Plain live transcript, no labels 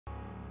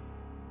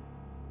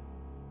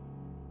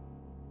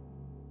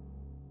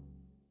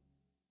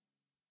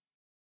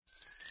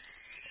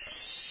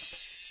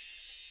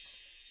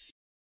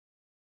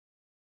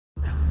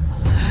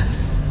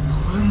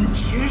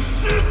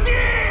师弟！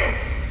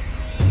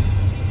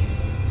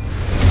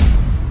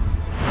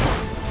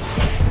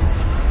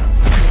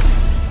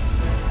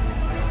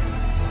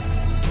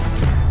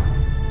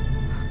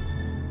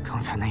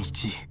刚才那一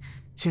击，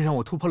竟让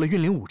我突破了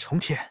运灵5重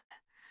天。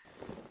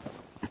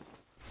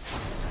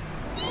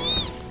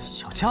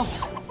小家伙，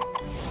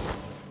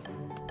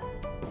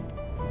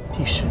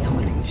第10层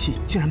的灵气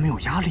竟然没有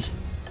压力。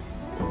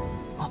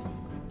啊，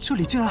这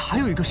里竟然还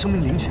有一个生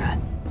命灵泉。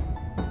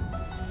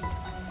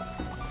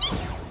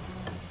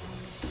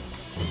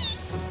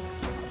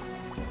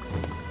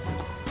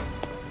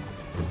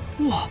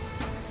 哇，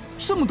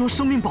这么多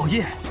生命宝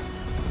液！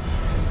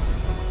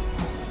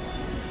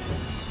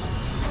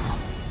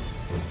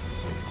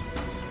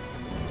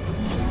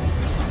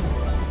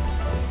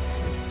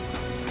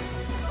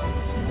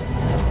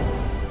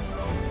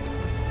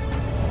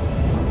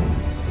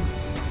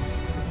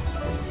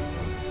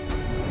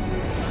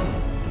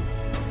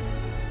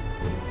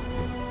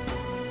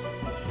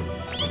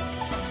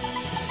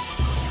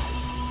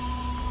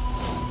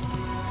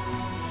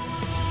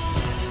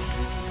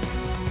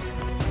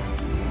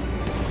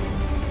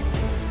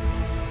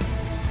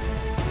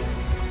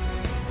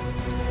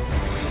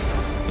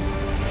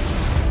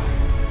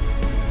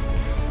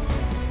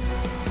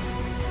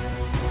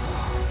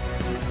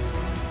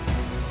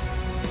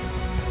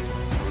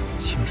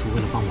为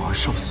了帮我而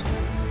受损，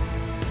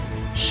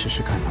试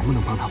试看能不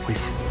能帮他恢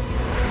复。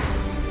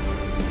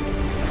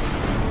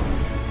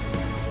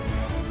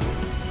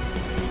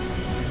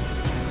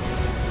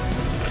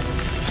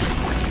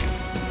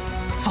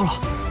糟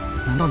了，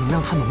难道能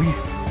量太浓郁，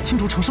青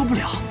竹承受不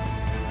了？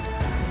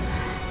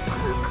哥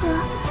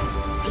哥，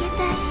别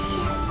担心。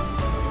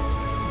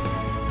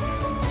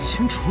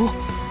青竹，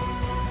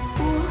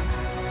我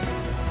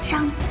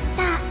长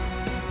大。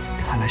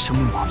看来生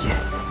命宝液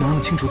能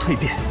让青竹蜕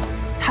变。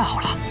 太好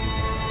了！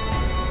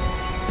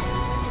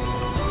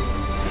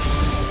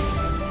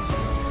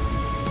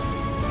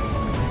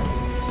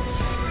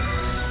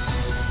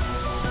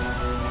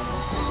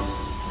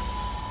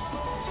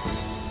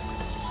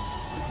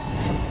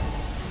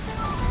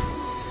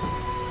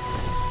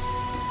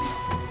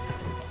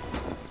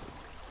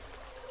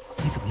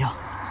你怎么样？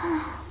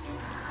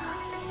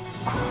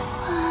困。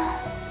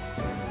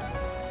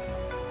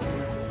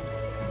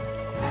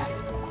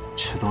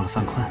吃多了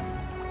犯困。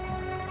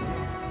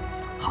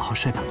 好好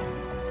睡吧。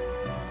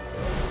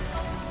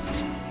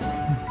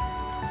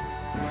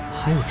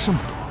还有这么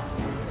多，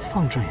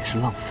放这儿也是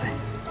浪费。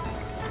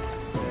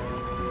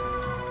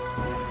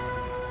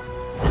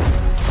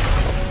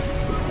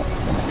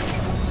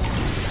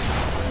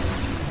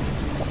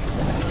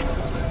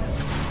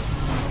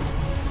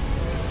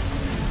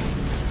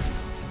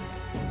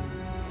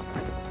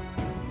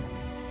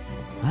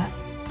哎，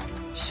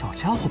小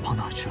家伙跑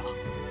哪儿去了？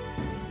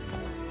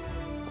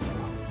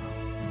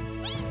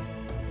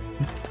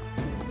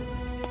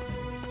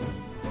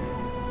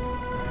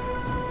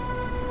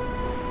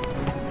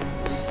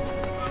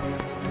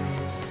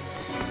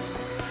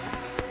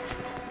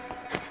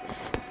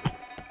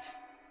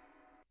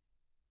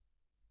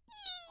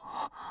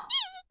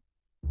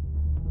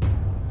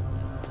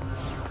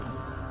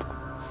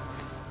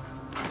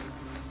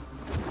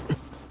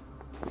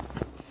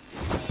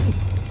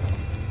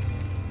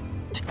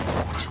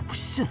 不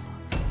信了！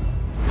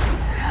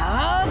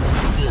啊！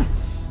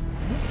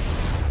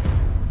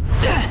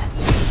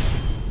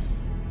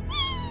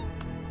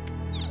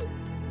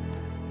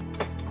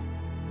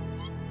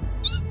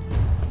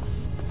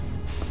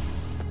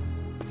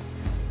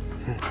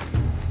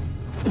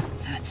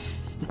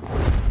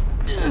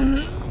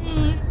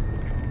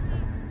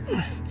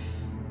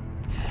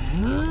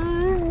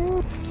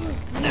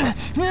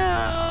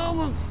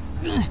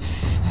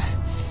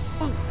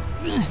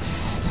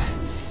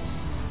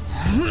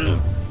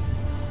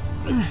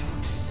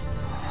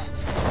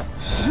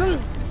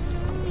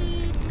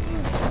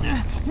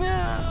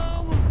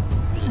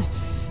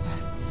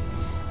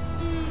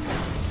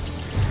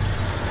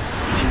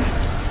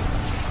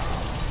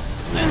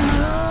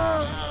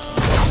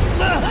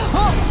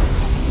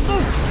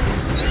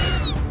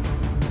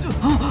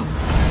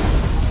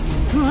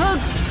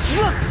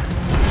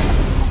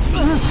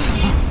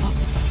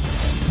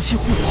几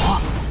乎我，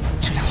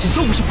这2件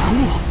都不是凡物。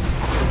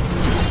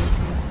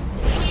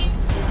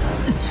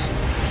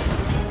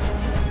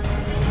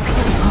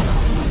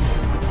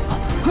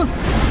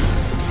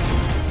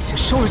先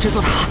收了这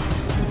座塔。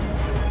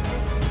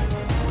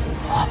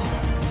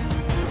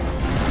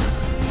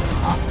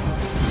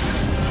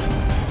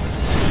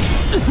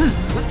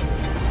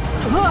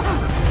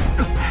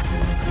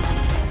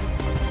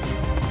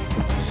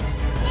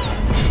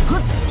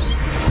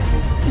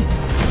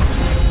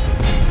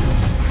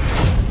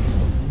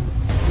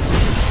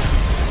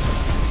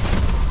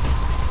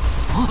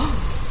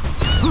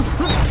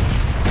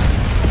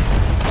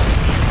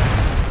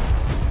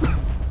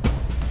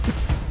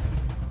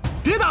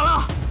别打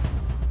了！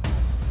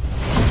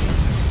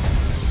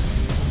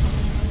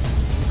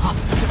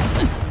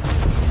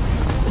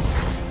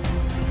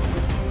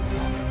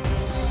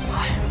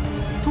哎，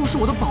都是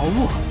我的宝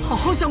物，好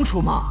好相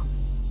处嘛。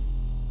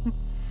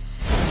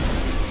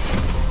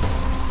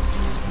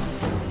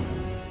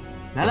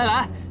来来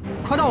来，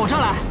快到我这儿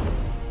来。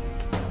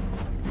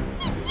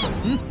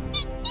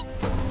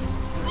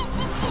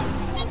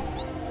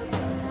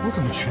我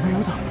怎么觉得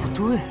有点不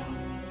对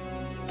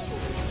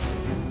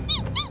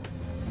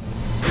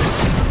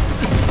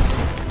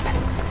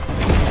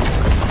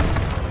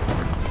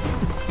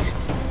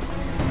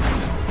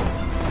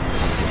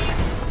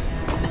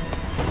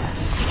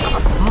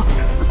啊？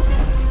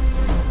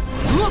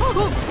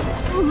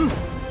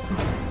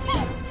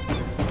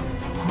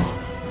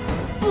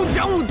不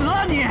讲武德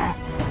啊你！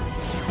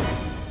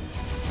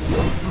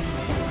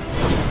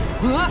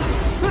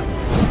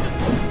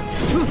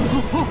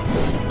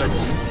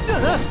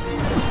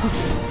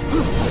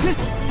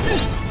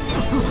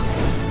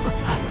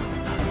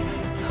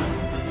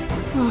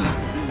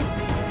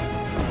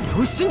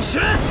流星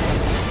拳！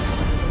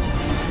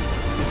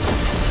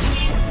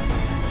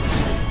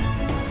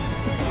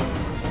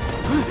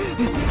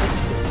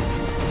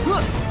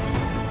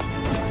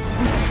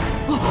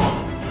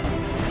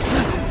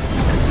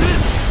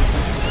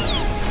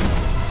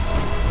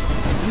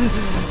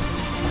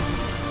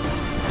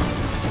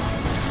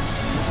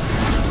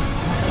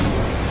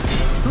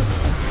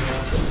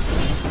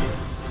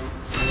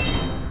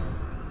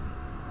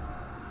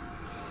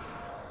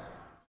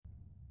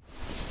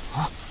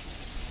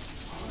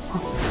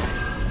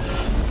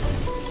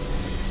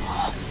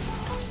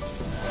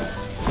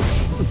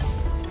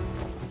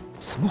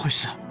怎么回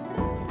事？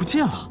不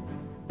见了！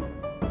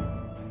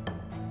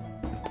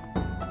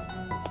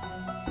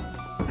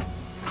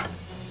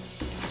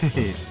嘿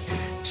嘿，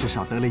至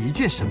少得了一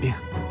件神兵。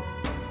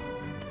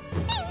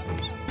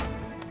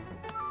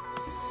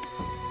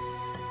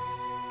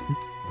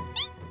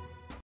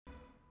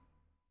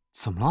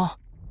怎么了？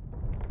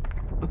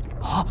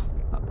啊！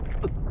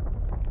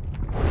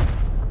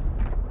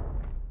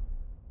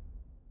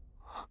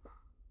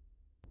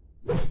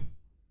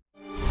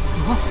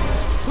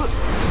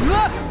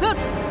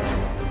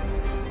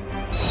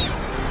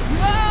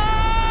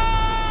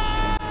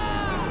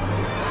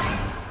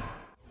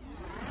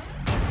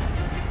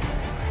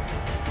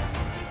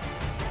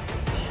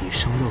提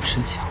升肉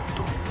身强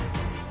度。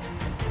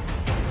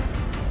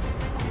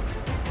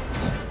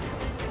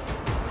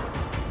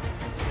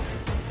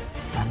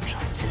三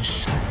转金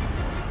闪。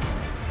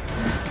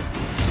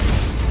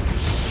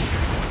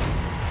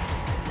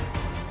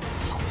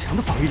好强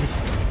的防御力，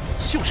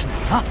就是你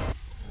了。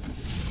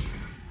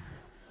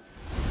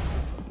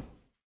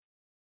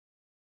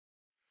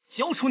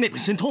交出那本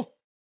神通。